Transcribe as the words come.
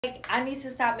Like, I need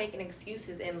to stop making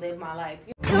excuses and live my life.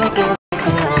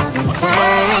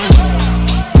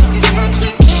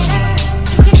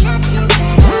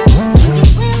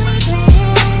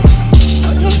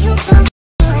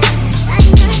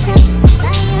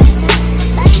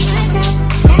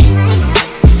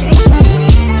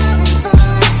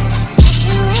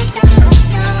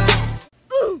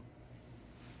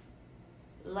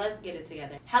 Let's get it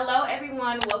together. Hello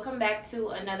everyone, welcome back to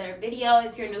another video.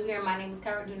 If you're new here, my name is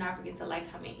Kara. Do not forget to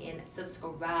like, comment, and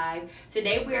subscribe.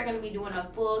 Today we are going to be doing a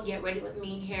full get ready with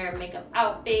me hair makeup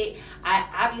outfit. I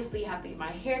obviously have to get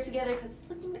my hair together because it's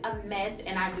looking a mess,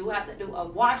 and I do have to do a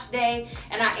wash day,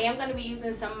 and I am going to be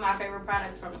using some of my favorite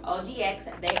products from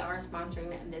OGX. They are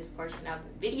sponsoring this portion of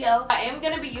the video. I am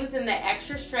going to be using the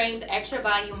extra strength, extra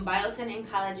volume Biotin and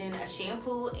Collagen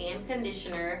shampoo and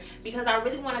conditioner because I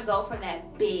really want to go for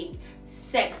that big,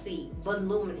 sexy,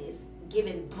 voluminous,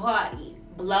 giving body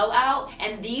blowout,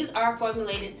 and these are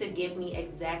formulated to give me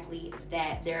exactly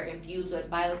that. They're infused with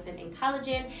biotin and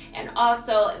collagen, and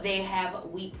also they have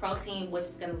wheat protein, which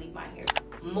is going to leave my hair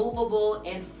movable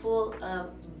and full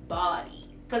of body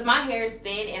because my hair is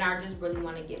thin and I just really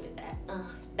want to give it that.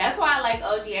 That's why I like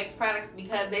OGX products,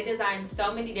 because they design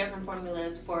so many different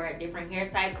formulas for different hair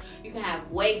types. You can have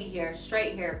wavy hair,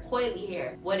 straight hair, coily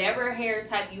hair, whatever hair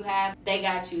type you have, they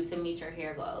got you to meet your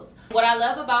hair goals. What I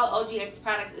love about OGX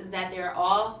products is that they're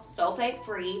all sulfate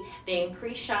free. They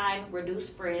increase shine, reduce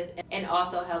frizz, and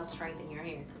also help strengthen your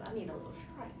hair because I need a little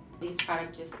shine. These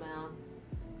products just smell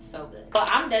so good. Well,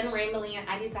 I'm done rambling.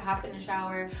 I need to hop in the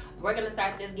shower. We're gonna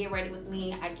start this get ready with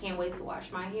me. I can't wait to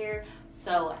wash my hair,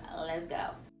 so let's go.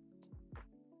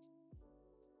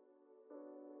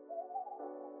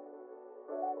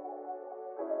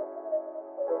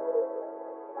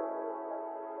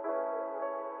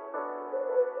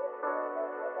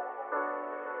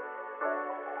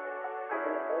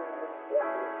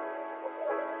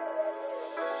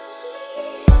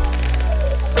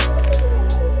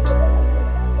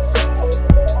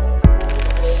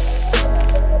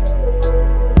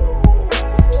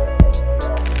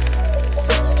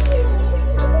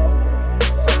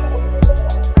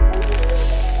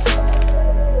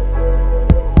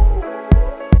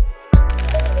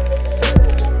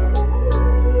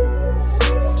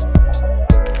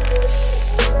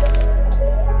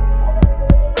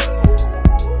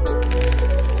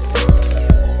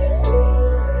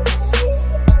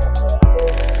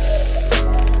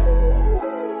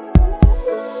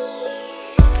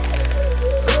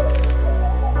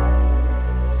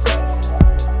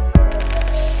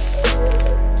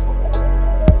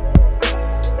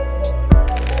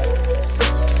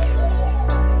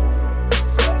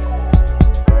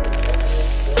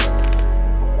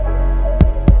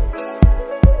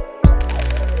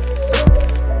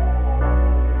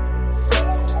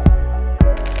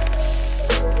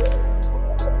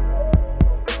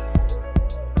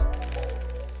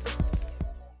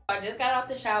 I just got out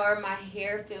the shower. My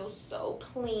hair feels so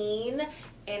clean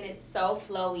and it's so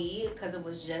flowy because it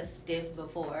was just stiff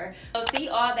before. So see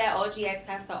all that OGX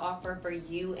has to offer for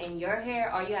you and your hair.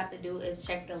 All you have to do is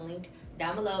check the link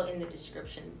down below in the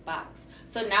description box.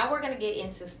 So now we're gonna get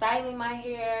into styling my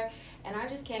hair, and I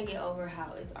just can't get over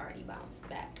how it's already bounced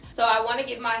back. So I want to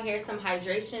give my hair some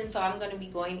hydration, so I'm going to be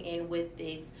going in with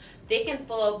this thick and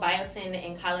full biotin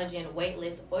and collagen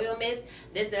weightless oil mist.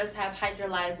 This does have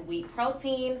hydrolyzed wheat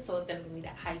protein, so it's going to give me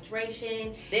that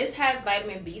hydration. This has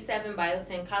vitamin B7,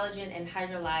 biotin, collagen, and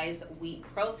hydrolyzed wheat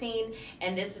protein,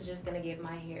 and this is just going to give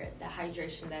my hair the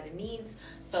hydration that it needs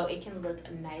so it can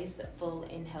look nice, full,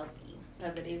 and healthy.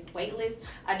 Because it is weightless,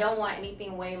 I don't want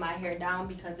anything weighing my hair down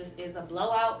because this is a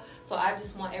blowout, so I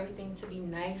just want everything to be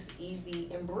nice,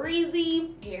 easy, and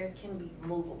breezy. Hair can be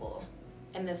movable,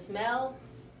 and the smell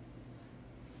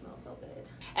smells so good.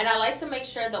 And I like to make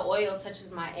sure the oil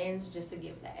touches my ends just to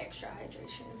give that extra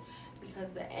hydration because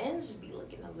the ends be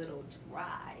looking a little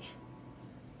dry.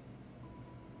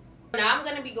 Now I'm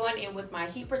going to be going in with my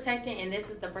heat protectant, and this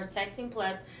is the Protecting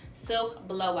Plus Silk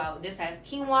Blowout. This has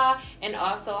quinoa and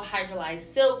also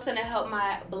hydrolyzed silk. It's going to help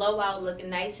my blowout look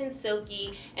nice and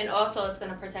silky, and also it's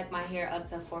going to protect my hair up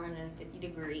to 450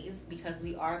 degrees because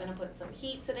we are going to put some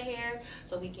heat to the hair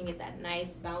so we can get that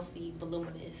nice, bouncy,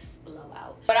 voluminous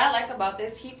blowout. What I like about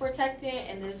this heat protectant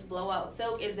and this blowout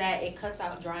silk is that it cuts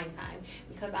out drying time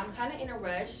because I'm kind of in a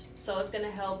rush, so it's going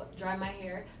to help dry my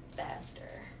hair faster.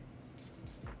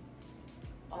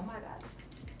 Oh my God.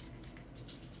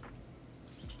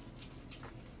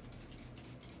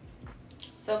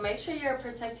 So make sure you're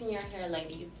protecting your hair,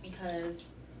 ladies, because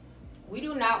we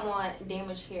do not want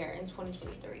damaged hair in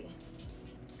 2023.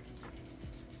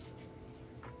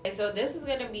 Okay, so this is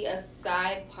gonna be a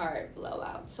side part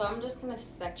blowout. So I'm just gonna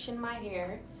section my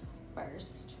hair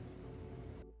first.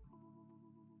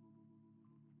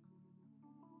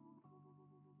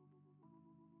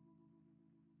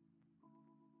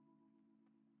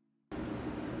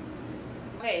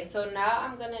 Okay, so now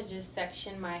I'm gonna just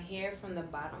section my hair from the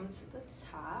bottom to the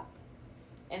top.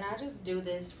 And I just do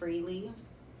this freely.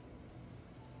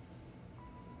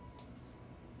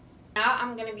 Now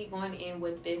I'm going to be going in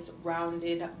with this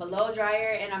rounded blow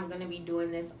dryer, and I'm going to be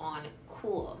doing this on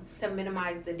cool to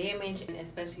minimize the damage, and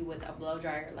especially with a blow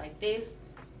dryer like this,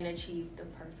 and achieve the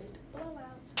perfect blowout.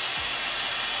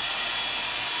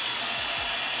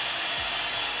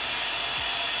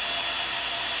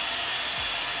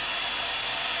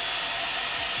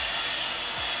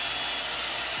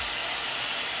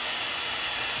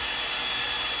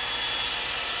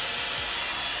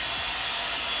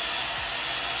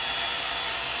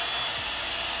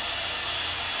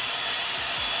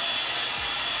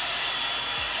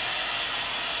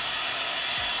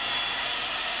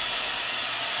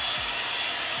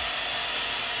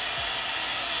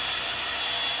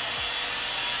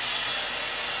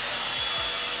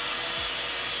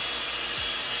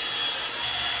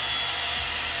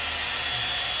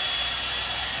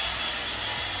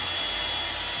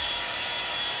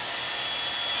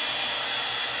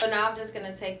 So now I'm just going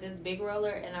to take this big roller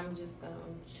and I'm just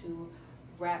going to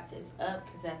wrap this up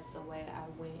because that's the way I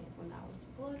went when I was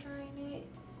blow drying it.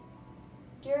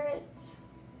 Garrett.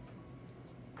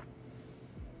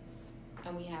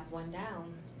 And we have one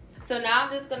down. So now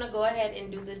I'm just going to go ahead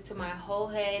and do this to my whole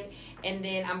head, and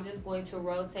then I'm just going to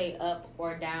rotate up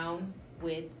or down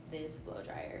with this blow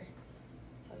dryer.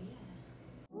 So yeah.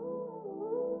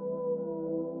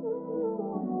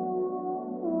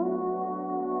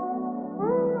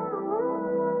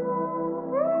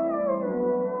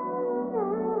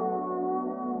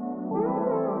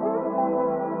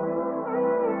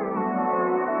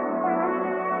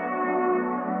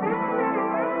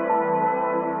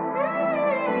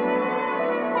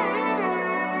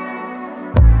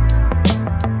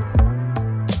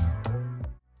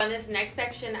 On this next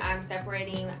section I'm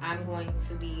separating, I'm going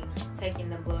to be taking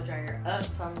the blow dryer up,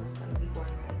 so I'm just going to be going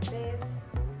like this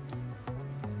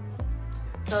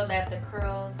so that the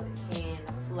curls can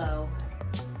flow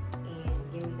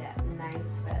and give me that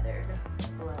nice feathered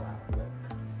blowout look.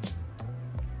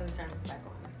 Let me turn this back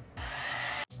on.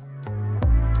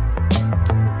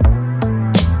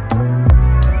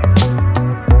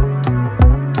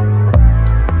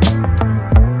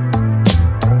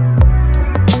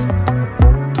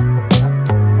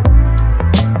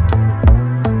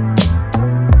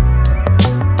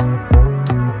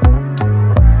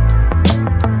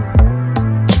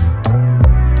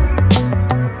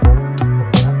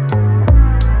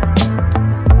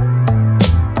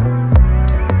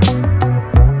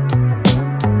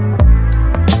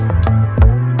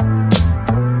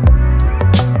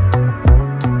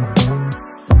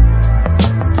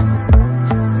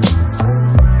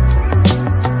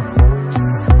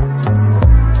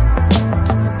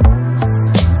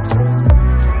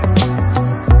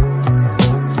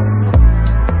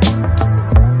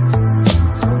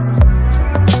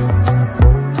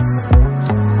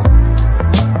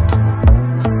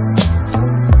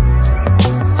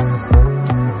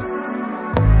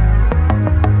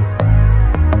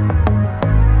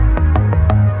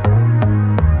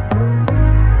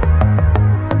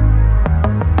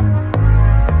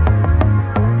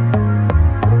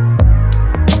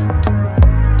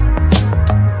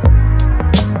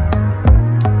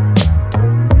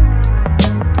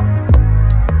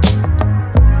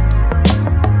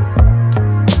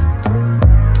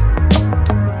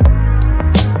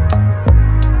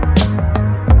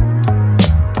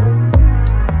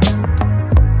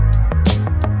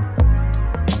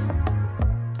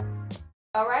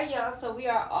 So we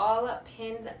are all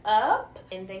pinned up,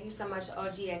 and thank you so much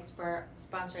OGX for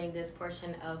sponsoring this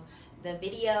portion of the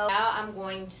video. Now I'm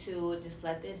going to just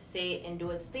let this sit and do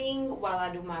its thing while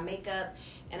I do my makeup,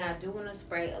 and I do want to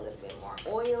spray a little bit more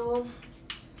oil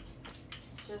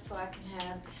just so I can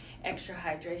have extra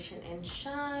hydration and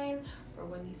shine for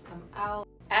when these come out.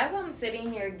 As I'm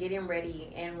sitting here getting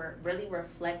ready and really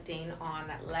reflecting on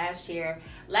last year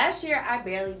I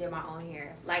barely did my own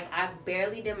hair. Like, I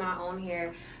barely did my own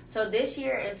hair. So this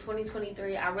year in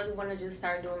 2023, I really want to just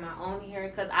start doing my own hair,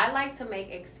 because I like to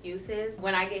make excuses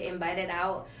when I get invited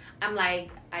out. I'm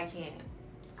like, I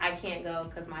can't go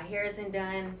because my hair isn't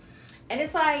done. And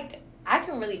it's like, I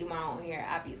can really do my own hair,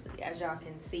 obviously, as y'all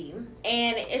can see.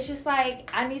 And it's just like,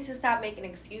 I need to stop making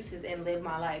excuses and live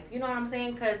my life. You know what I'm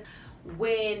saying? Because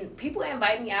when people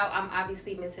invite me out, I'm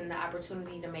obviously missing the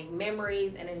opportunity to make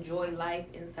memories and enjoy life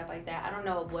and stuff like that. I don't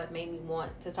know what made me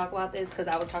want to talk about this, because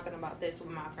I was talking about this with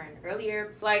my friend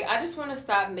earlier. Like, I just want to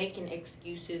stop making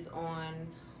excuses on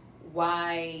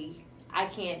why I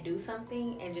can't do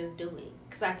something and just do it,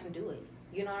 because I can do it.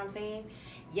 You know what I'm saying?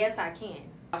 Yes, I can.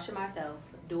 Wash it myself,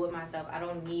 do it myself. I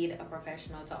don't need a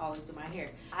professional to always do my hair.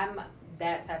 I'm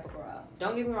that type of girl.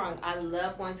 Don't get me wrong, I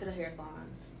love going to the hair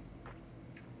salons,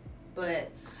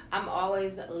 but I'm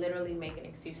always literally making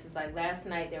excuses. Like last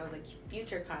night, there was a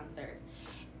Future concert,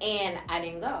 and I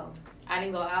didn't go. I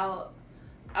didn't go out.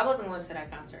 I wasn't going to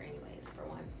that concert anyways, for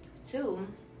one. Two,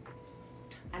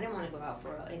 I didn't want to go out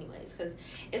for real anyways, because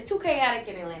it's too chaotic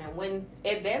in Atlanta. When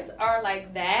events are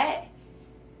like that,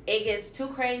 it gets too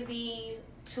crazy,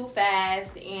 too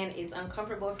fast, and it's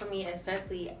uncomfortable for me,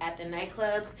 especially at the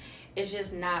nightclubs. It's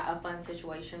just not a fun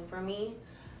situation for me.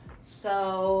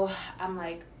 So I'm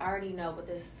like, I already know what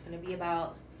this is going to be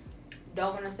about.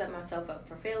 Don't want to set myself up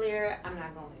for failure. I'm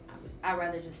not going. I'd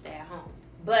rather just stay at home.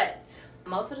 But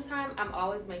most of the time, I'm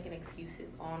always making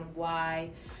excuses on why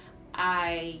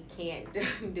I can't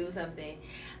do something.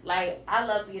 Like, I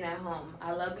love being at home.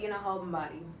 I love being a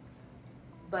homebody.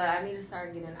 But I need to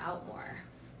start getting out more.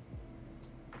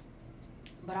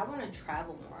 But I want to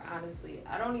travel more, honestly.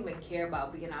 I don't even care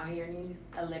about being out here in these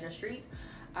Atlanta streets.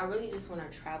 I really just want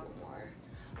to travel more.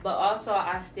 But also,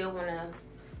 I still want to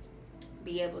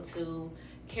be able to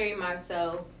carry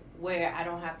myself where I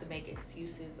don't have to make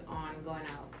excuses on going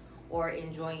out or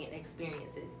enjoying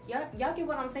experiences. Y'all get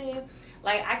what I'm saying?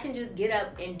 Like, I can just get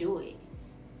up and do it.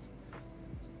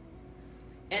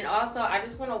 And also, I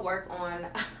just want to work on,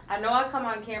 I know I come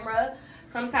on camera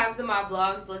sometimes in my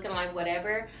vlogs looking like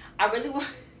whatever. I really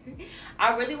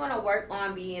want to work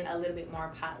on being a little bit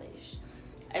more polished,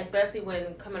 especially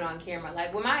when coming on camera.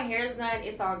 Like, when my hair is done,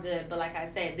 it's all good. But like I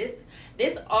said,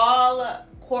 this all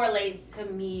correlates to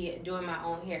me doing my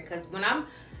own hair. Because when I'm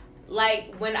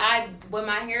like, when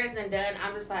my hair isn't done,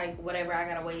 I'm just like, whatever, I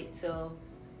gotta wait till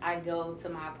I go to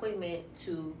my appointment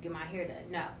to get my hair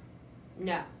done.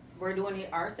 No, we're doing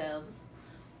it ourselves.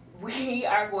 We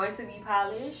are going to be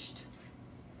polished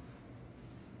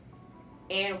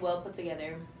and well put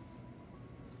together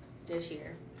this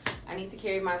year. I need to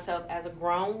carry myself as a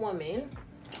grown woman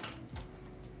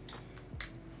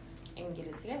and get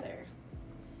it together.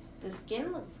 The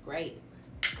skin looks great.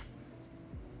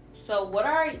 So what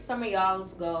are some of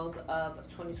y'all's goals of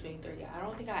 2023? I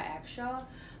don't think I asked y'all,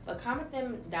 but comment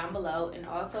them down below, and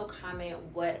also comment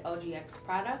what OGX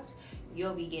product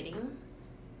you'll be getting.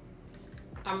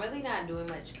 I'm really not doing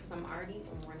much because I'm already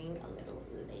running a little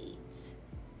late.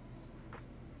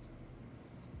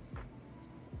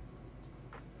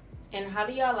 And how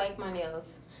do y'all like my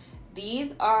nails?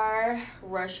 These are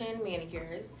Russian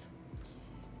manicures.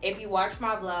 If you watch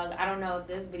my vlog, I don't know if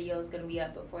this video is going to be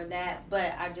up before that,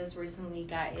 but I just recently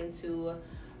got into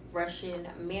Russian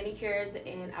manicures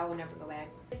and I will never go back.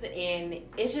 And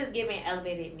it's just giving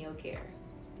elevated nail care,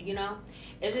 you know?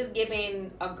 It's just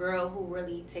giving a girl who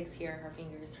really takes care of her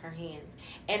fingers, her hands.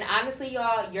 And honestly,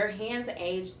 y'all, your hands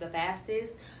age the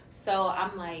fastest. So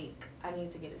I'm like, I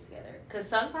need to get it together. Because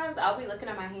sometimes I'll be looking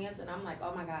at my hands and I'm like,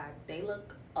 oh my God, they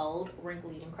look old,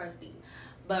 wrinkly, and crusty.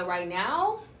 But right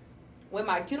now, with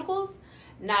my cuticles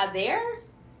not there,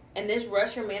 and this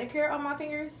Russian manicure on my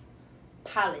fingers,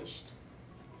 polished.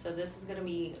 So this is gonna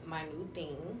be my new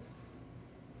thing.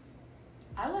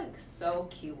 I look so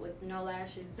cute with no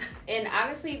lashes. And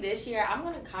honestly, this year I'm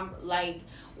gonna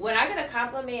when I get a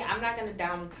compliment, I'm not gonna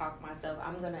down talk myself.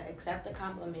 I'm gonna accept the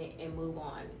compliment and move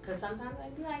on. Cause sometimes I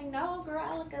be like, no, girl,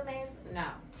 I look amazing. No.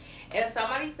 If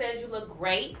somebody says you look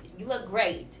great, you look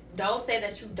great. Don't say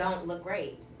that you don't look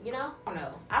great. You know?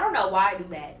 I don't know why I do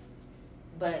that,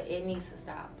 but it needs to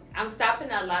stop. I'm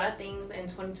stopping a lot of things in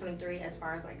 2023 as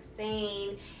far as like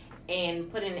saying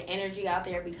and putting the energy out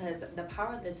there, because the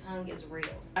power of the tongue is real.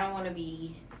 I don't want to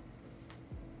be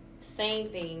saying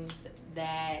things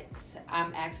that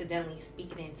I'm accidentally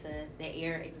speaking into the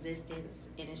air existence,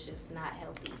 and it's just not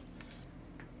healthy.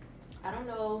 I don't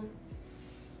know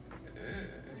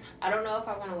if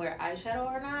I want to wear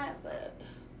eyeshadow or not, but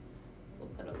we'll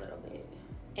put a little bit.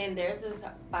 And there's this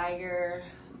fire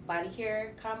body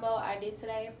care combo I did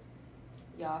today.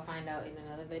 Y'all find out in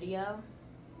another video.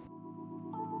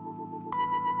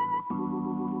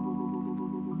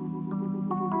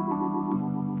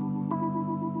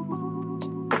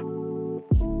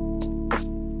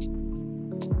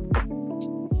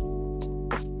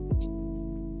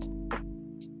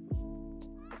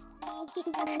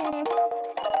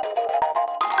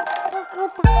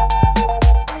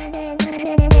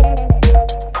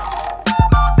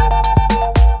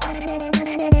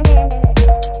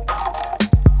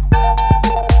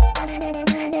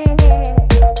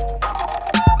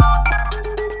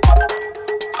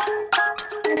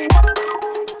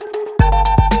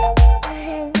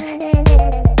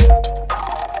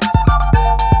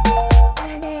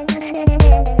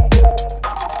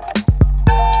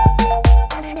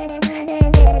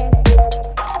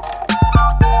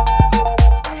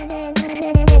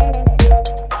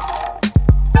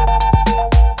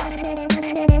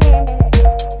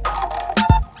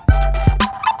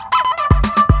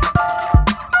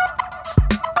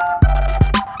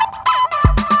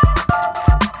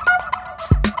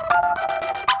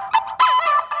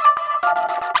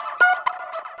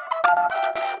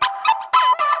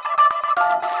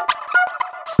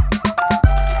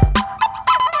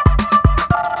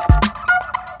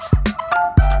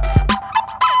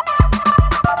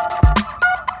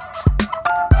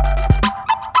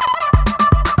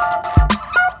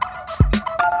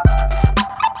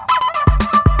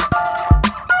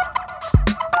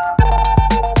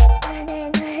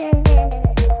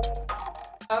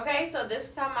 this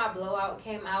is how my blowout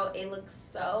came out. It looks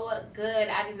so good.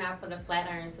 I did not put a flat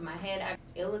iron to my head.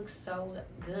 It looks so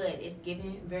good. It's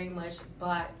giving very much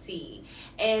body.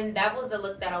 And that was the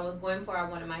look that I was going for. I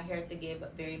wanted my hair to give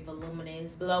very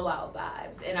voluminous blowout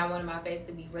vibes. And I wanted my face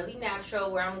to be really natural.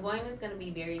 Where I'm going is going to be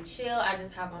very chill. I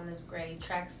just have on this gray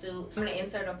tracksuit. I'm going to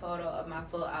insert a photo of my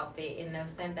full outfit. And the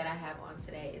scent that I have on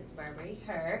today is Burberry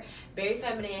Her. Very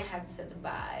feminine. Had to set the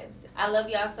vibes. I love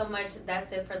y'all so much.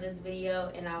 That's it for this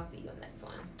video. And I'll see you in the next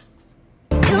one.